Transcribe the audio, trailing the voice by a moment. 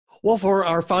Well, for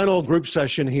our final group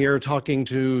session here, talking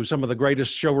to some of the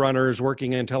greatest showrunners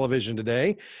working in television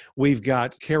today, we've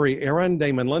got Kerry Ehrin,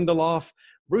 Damon Lindelof,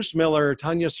 Bruce Miller,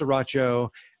 Tanya Saracho,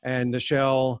 and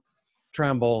Nichelle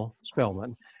Tramble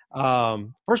Spellman.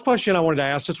 First question I wanted to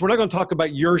ask, since we're not going to talk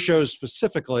about your shows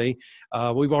specifically,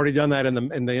 we've already done that in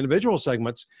the individual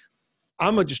segments.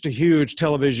 I'm just a huge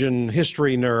television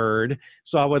history nerd,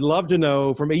 so I would love to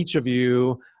know from each of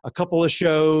you a couple of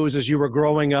shows as you were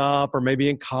growing up or maybe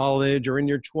in college or in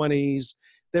your 20s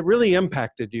that really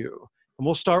impacted you. And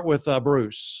we'll start with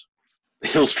Bruce.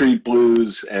 Hill Street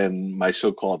Blues and My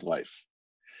So-Called Life.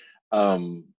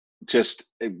 Just,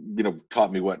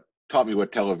 taught me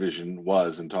what television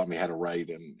was and taught me how to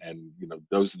write. And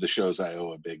those are the shows I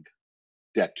owe a big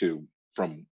debt to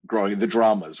from growing the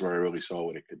dramas where I really saw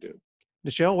what it could do.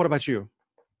 Nichelle, what about you?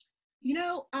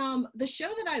 The show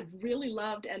that I really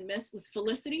loved and missed was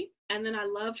Felicity. And then I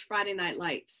loved Friday Night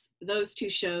Lights. Those two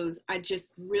shows, I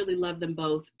just really loved them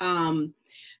both.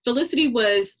 Felicity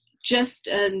was just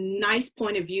a nice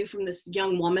point of view from this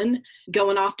young woman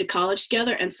going off to college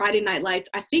together. And Friday Night Lights,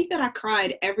 I think that I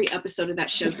cried every episode of that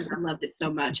show because I loved it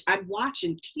so much. I'd watch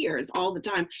in tears all the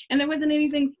time. And there wasn't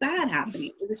anything sad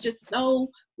happening. It was just so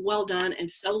well done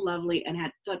and so lovely and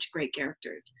had such great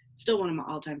characters. Still one of my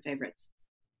all-time favorites.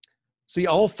 See,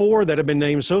 all four that have been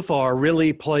named so far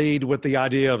really played with the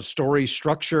idea of story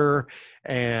structure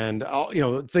and,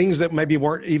 things that maybe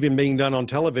weren't even being done on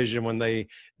television when they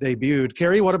debuted.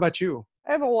 Kerry, what about you?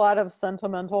 I have a lot of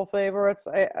sentimental favorites.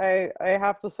 I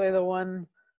have to say the one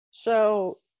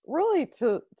show really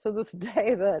to this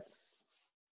day that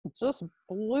just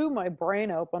blew my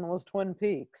brain open was Twin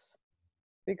Peaks,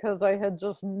 because I had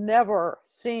just never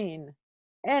seen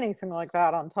anything like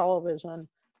that on television.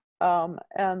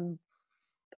 And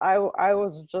I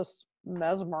was just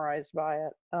mesmerized by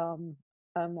it.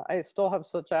 And I still have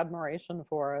such admiration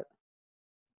for it.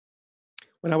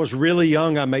 When I was really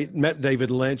young, I met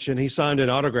David Lynch, and he signed an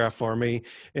autograph for me.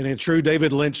 And in true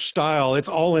David Lynch style, it's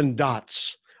all in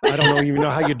dots. I don't even know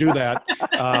how you do that,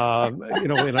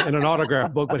 in an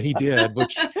autograph book, but he did,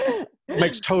 which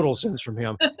makes total sense from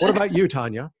him. What about you,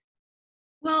 Tanya?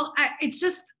 Well,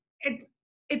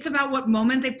 it's about what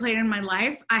moment they played in my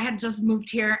life. I had just moved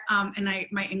here, and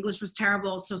my English was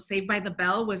terrible, so Saved by the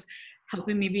Bell was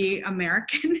helping me be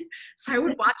American. So I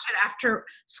would watch it after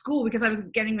school because I was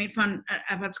getting made fun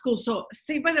of at school. So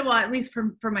Saved by the Bell, at least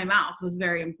for my mouth, was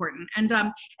very important. And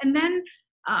then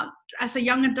as a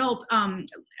young adult,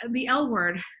 the L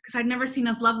Word, because I'd never seen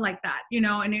Us Love like that,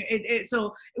 and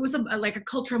so it was like a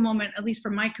cultural moment, at least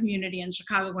for my community in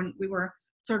Chicago, when we were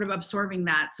sort of absorbing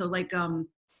that. So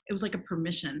it was like a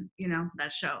permission,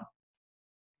 that show.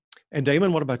 And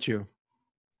Damon, what about you?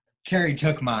 Kerry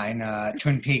took mine.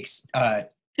 Twin Peaks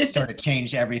sort of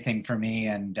changed everything for me,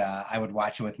 and I would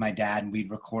watch it with my dad, and we'd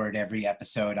record every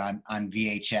episode on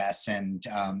VHS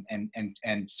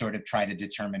and sort of try to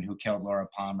determine who killed Laura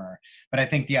Palmer. But I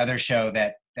think the other show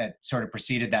that sort of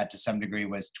preceded that to some degree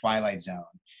was Twilight Zone,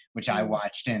 which I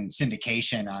watched in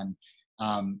syndication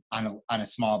on a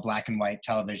small black and white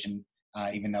television,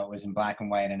 even though it was in black and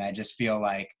white. And I just feel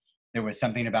like there was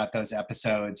something about those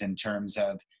episodes in terms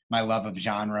of my love of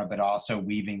genre, but also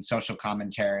weaving social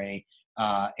commentary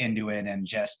into it. And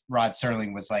just Rod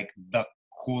Serling was like the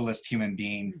coolest human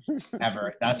being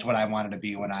ever. That's what I wanted to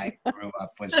be when I grew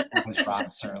up, was Rod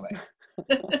Serling.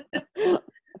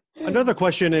 Another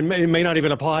question, and it may not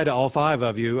even apply to all five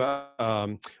of you,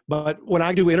 but when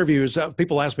I do interviews,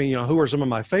 people ask me, who are some of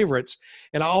my favorites,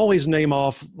 and I always name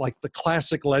off like the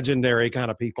classic, legendary kind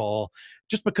of people,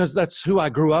 just because that's who I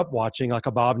grew up watching, like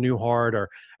a Bob Newhart or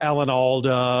Alan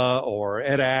Alda or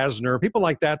Ed Asner, people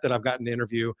like that I've gotten to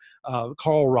interview,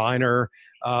 Carl Reiner.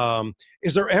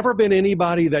 Is there ever been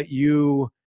anybody that you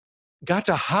got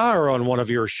to hire on one of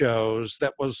your shows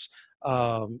that was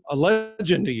a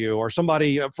legend to you, or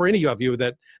somebody for any of you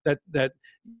that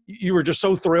you were just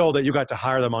so thrilled that you got to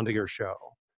hire them onto your show?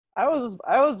 I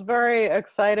was very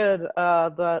excited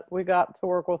that we got to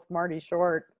work with Marty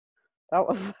Short. That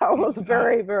was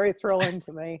very, very thrilling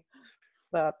to me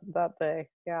that day.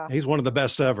 Yeah, he's one of the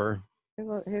best ever.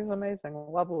 He's amazing,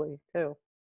 lovely too.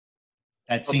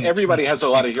 Everybody has a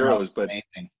lot of heroes, but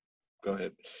amazing. Go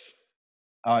ahead.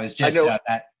 Oh, it's just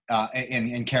that.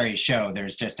 In Kerry's show,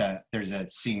 there's a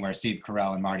scene where Steve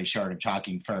Carell and Marty Short are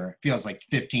talking for feels like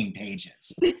 15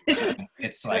 pages.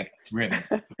 It's like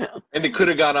riveting. And it could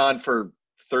have gone on for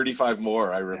 35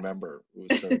 more. I remember.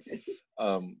 It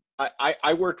was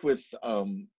I worked with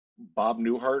Bob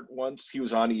Newhart once. He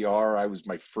was on ER. I was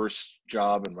my first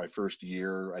job in my first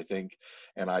year, I think,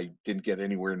 and I didn't get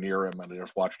anywhere near him. And I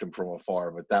just watched him from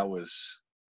afar. But that was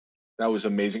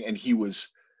amazing, and he was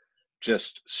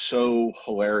just so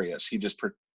hilarious. He just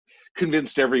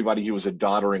convinced everybody he was a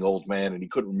doddering old man and he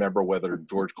couldn't remember whether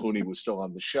George Clooney was still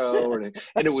on the show, and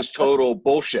it was total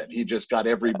bullshit. He just got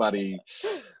everybody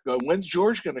going, when's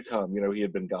George going to come? You know, he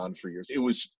had been gone for years. It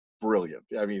was brilliant.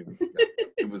 I mean,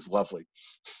 it was lovely.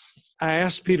 I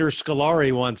asked Peter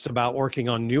Scolari once about working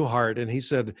on Newhart, and he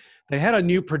said they had a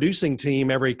new producing team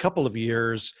every couple of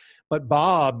years, but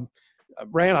Bob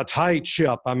ran a tight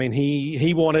ship. I mean,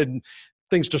 he wanted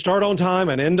things to start on time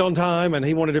and end on time, and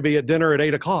he wanted to be at dinner at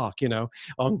 8:00, you know,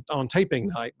 on taping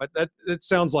night. But it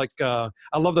sounds like I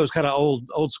love those kind of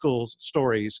old school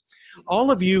stories. All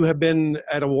of you have been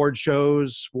at award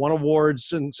shows, won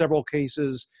awards in several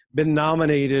cases, been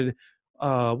nominated.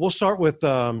 We'll start with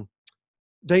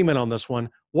Damon on this one.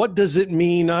 What does it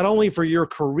mean not only for your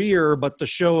career but the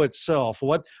show itself?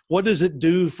 What does it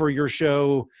do for your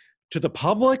show to the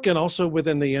public and also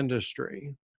within the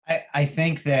industry? I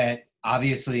think that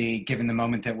obviously, given the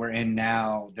moment that we're in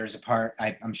now, there's a part,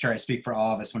 I'm sure I speak for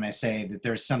all of us when I say that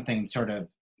there's something sort of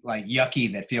like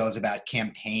yucky that feels about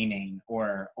campaigning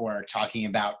or talking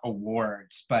about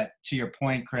awards. But to your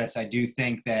point, Chris, I do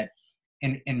think that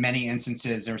in many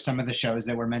instances, or some of the shows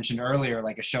that were mentioned earlier,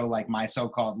 like a show like My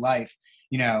So-Called Life,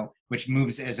 you know, which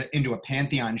moves into a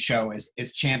pantheon show,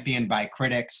 is championed by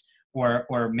critics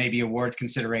or maybe awards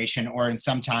consideration, or in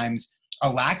sometimes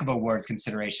a lack of awards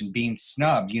consideration, being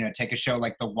snubbed. You know, take a show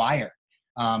like The Wire,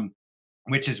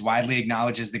 which is widely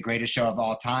acknowledged as the greatest show of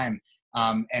all time,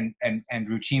 and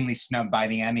routinely snubbed by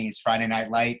the Emmys. Friday Night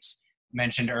Lights,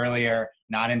 mentioned earlier,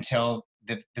 not until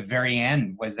the very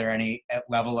end was there any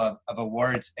level of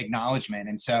awards acknowledgement.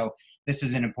 And so this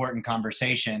is an important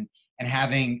conversation. And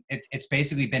having it's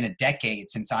basically been a decade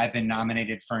since I've been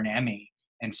nominated for an Emmy.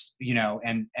 And, you know,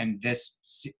 and this,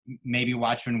 maybe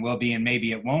Watchmen will be and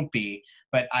maybe it won't be,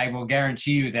 but I will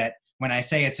guarantee you that when I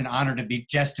say it's an honor to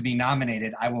be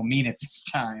nominated, I will mean it this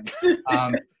time.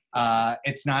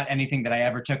 It's not anything that I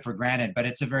ever took for granted, but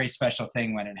it's a very special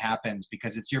thing when it happens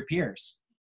because it's your peers.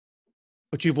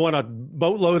 But you've won a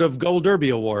boatload of Gold Derby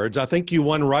awards. I think you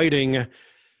won writing,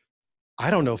 I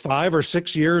don't know, 5 or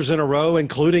 6 years in a row,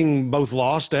 including both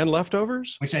Lost and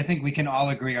Leftovers? Which I think we can all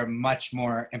agree are much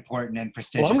more important and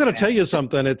prestigious. Well, I'm going to tell you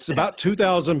something. It's about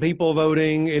 2,000 people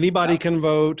voting. Anybody can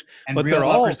vote, and but they're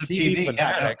all TV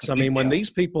fanatics. I mean, when these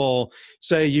people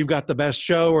say you've got the best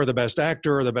show or the best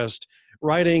actor or the best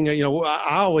writing, you know,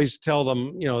 I always tell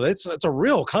them, you know, it's a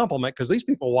real compliment because these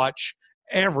people watch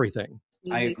everything.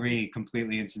 I agree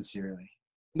completely and sincerely.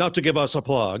 Not to give us a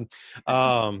plug.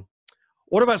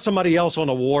 What about somebody else on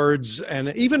awards?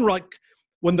 And even like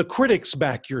when the critics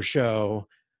back your show,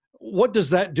 what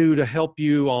does that do to help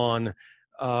you on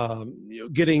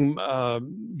getting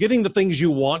the things you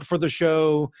want for the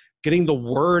show, getting the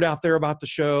word out there about the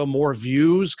show, more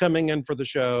views coming in for the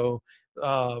show?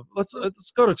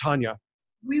 Let's go to Tanya.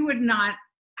 We would not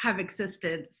have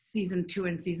existed season 2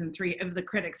 and season 3 if the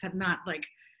critics had not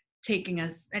taking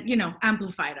us, you know,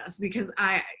 amplified us, because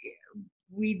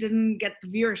we didn't get the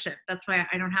viewership. That's why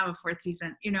I don't have a 4th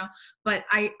season, you know, but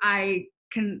I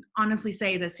can honestly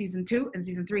say that season 2 and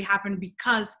season 3 happened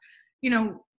because, you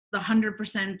know, the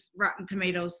 100% Rotten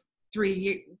Tomatoes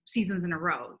 3 seasons in a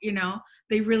row, you know,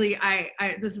 they really,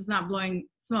 this is not blowing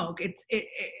smoke.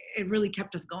 It really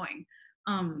kept us going.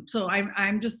 So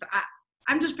I'm just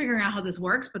figuring out how this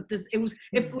works, but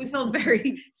we felt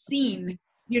very seen,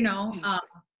 you know,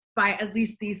 by at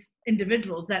least these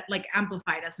individuals that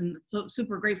amplified us, and so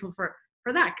super grateful for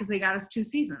that because they got us 2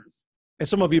 seasons. And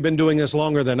some of you have been doing this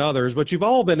longer than others, but you've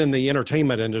all been in the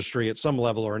entertainment industry at some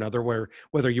level or another,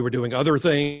 whether you were doing other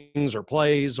things or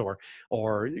plays or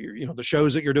you know, the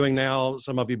shows that you're doing now.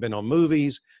 Some of you have been on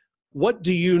movies. What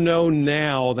do you know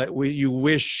now that you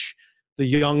wish the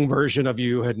young version of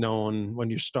you had known when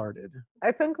you started?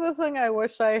 I think the thing I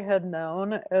wish I had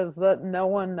known is that no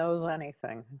one knows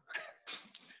anything.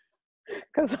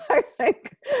 Because I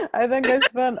think I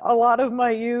spent a lot of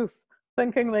my youth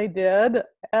thinking they did,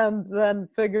 and then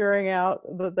figuring out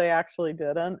that they actually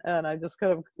didn't, and I just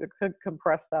could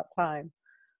compress that time.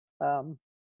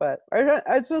 But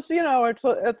it's just, you know,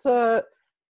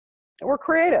 we're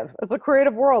creative. It's a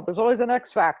creative world. There's always an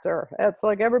X factor. It's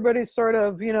like everybody's sort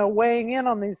of, you know, weighing in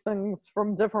on these things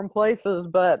from different places,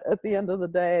 but at the end of the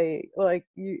day, like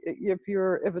if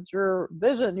it's your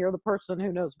vision, you're the person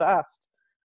who knows best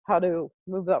how to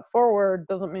move that forward.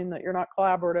 Doesn't mean that you're not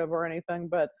collaborative or anything,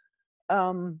 but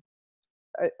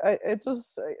it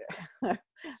just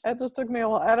took me a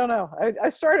while. I don't know. I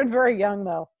started very young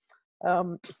though,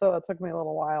 so it took me a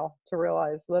little while to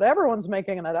realize that everyone's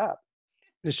making it up.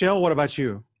 Nichelle, what about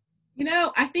you?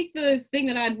 I think the thing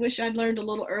that I'd wish I'd learned a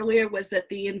little earlier was that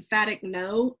the emphatic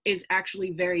no is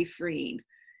actually very freeing.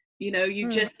 You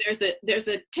just, there's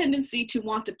a tendency to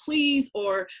want to please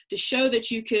or to show that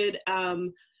you could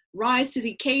rise to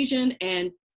the occasion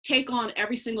and take on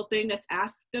every single thing that's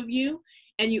asked of you.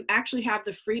 And you actually have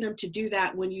the freedom to do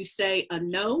that when you say a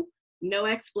no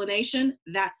explanation,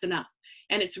 that's enough.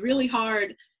 And it's really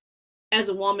hard as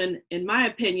a woman, in my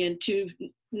opinion, to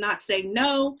not say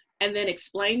no and then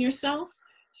explain yourself.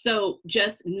 So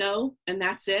just no, and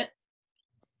that's it,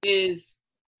 it's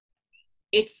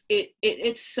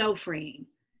so freeing.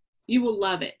 You will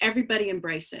love it. Everybody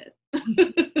embrace it.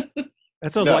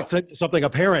 That sounds like something a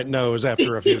parent knows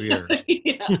after a few years.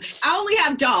 Yeah. I only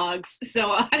have dogs,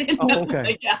 so I didn't know.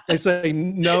 Okay. Yeah. They say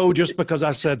no just because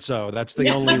I said so. That's the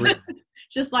only reason.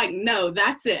 Just like, no,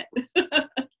 that's it.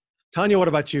 Tanya, what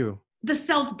about you? The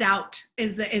self-doubt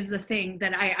is the thing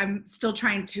that I'm still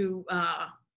trying to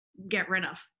get rid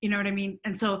of. You know what I mean?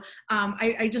 And so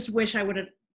I just wish I would have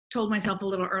told myself a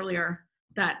little earlier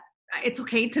that it's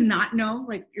okay to not know,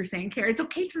 like you're saying, Kerry. It's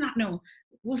okay to not know.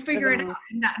 We'll figure it out.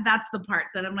 And that's the part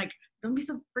that I'm like, don't be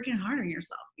so freaking hard on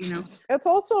yourself, It's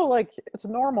also like, it's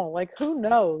normal. Like, who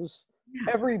knows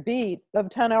every beat of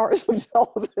 10 hours of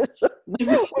television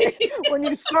when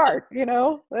you start,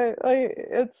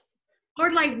 it's.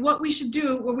 Or like what we should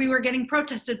do when we were getting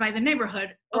protested by the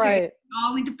neighborhood. Okay, right.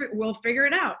 We'll figure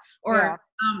it out. Or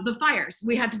the fires.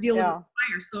 We had to deal with the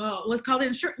fires. So let's call it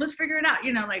insurance. Let's figure it out.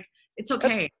 Like, it's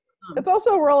okay. It's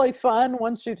also really fun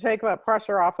once you take that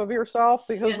pressure off of yourself,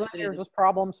 because then you're just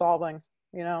problem solving.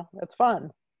 It's fun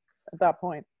at that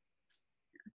point.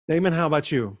 Damon, how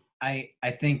about you? I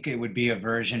think it would be a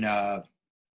version of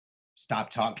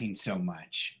stop talking so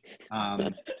much.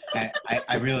 I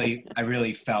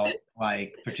really felt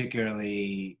like,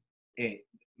 particularly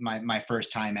my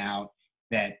first time out,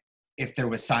 that if there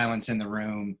was silence in the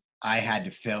room, I had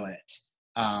to fill it.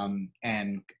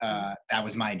 And that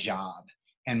was my job.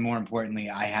 And more importantly,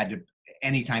 I had to,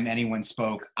 anytime anyone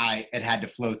spoke, it had to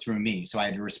flow through me. So I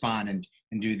had to respond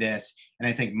and do this. And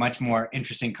I think much more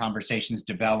interesting conversations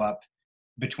develop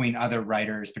between other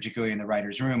writers, particularly in the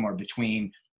writer's room, or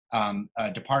between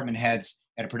department heads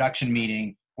at a production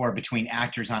meeting, or between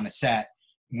actors on a set,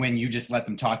 when you just let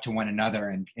them talk to one another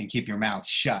and keep your mouth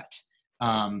shut.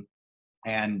 I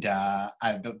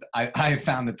have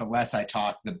found that the less I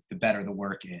talk, the better the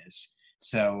work is.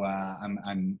 So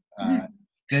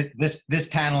this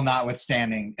panel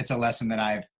notwithstanding, it's a lesson that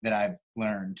I've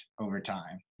learned over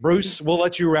time. Bruce, we'll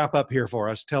let you wrap up here for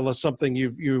us. Tell us something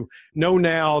you know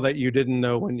now that you didn't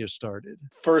know when you started.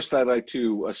 First, I'd like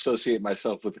to associate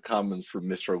myself with the comments from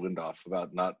Mr. Lindelof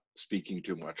about not speaking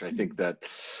too much. I think that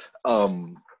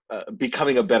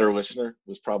becoming a better listener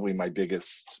was probably my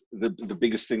the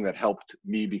biggest thing that helped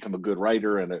me become a good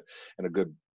writer and a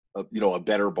good, a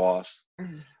better boss.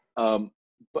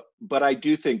 But I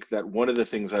do think that one of the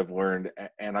things I've learned,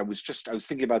 and I was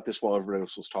thinking about this while everybody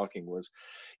else was talking, was,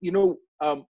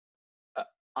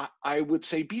 I would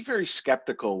say be very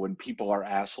skeptical when people are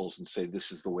assholes and say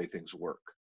this is the way things work.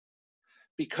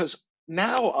 Because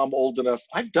now I'm old enough,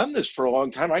 I've done this for a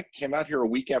long time. I came out here a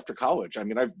week after college. I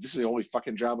mean, this is the only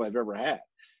fucking job I've ever had.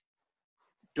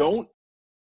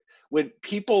 When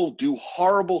people do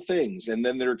horrible things and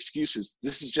then their excuses,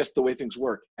 this is just the way things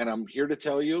work. And I'm here to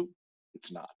tell you, it's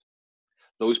not.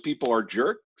 Those people are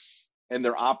jerks and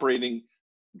they're operating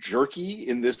jerky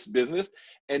in this business,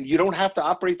 and you don't have to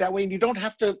operate that way, and you don't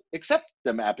have to accept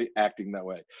them acting that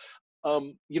way.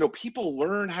 People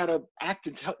learn how to act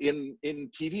in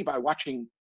TV by watching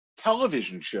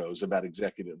television shows about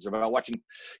executives, about watching,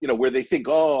 where they think,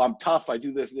 oh, I'm tough, I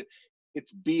do this.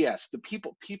 It's BS. The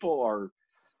people are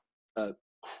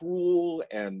cruel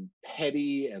and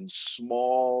petty and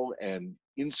small and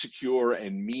insecure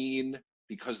and mean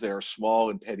because they are small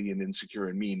and petty and insecure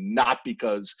and mean, not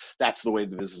because that's the way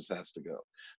the business has to go.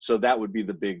 So that would be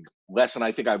the big lesson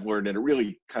I think I've learned, and it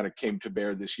really kind of came to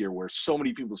bear this year, where so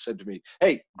many people said to me,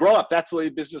 hey, grow up, that's the way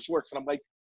business works. And I'm like,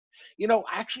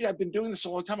 actually, I've been doing this a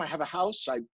long time. I have a house.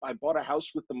 I bought a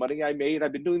house with the money I made.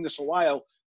 I've been doing this a while.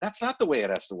 That's not the way it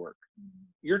has to work.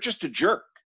 You're just a jerk.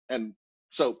 And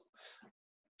so,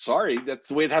 sorry, that's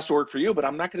the way it has to work for you, but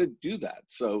I'm not going to do that.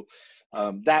 So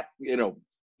that,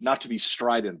 not to be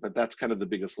strident, but that's kind of the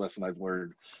biggest lesson I've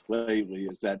learned lately,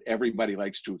 is that everybody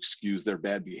likes to excuse their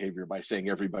bad behavior by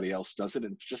saying everybody else does it,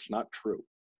 and it's just not true.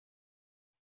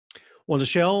 Well,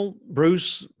 Nichelle,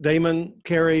 Bruce, Damon,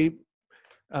 Kerry,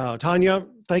 Tanya,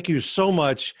 thank you so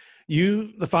much.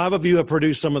 The five of you have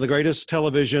produced some of the greatest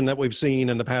television that we've seen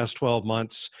in the past 12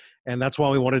 months. And that's why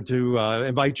we wanted to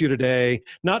invite you today,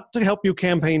 not to help you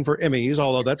campaign for Emmys,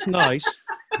 although that's nice,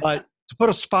 but to put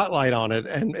a spotlight on it.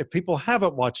 And if people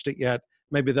haven't watched it yet,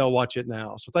 maybe they'll watch it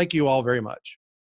now. So thank you all very much.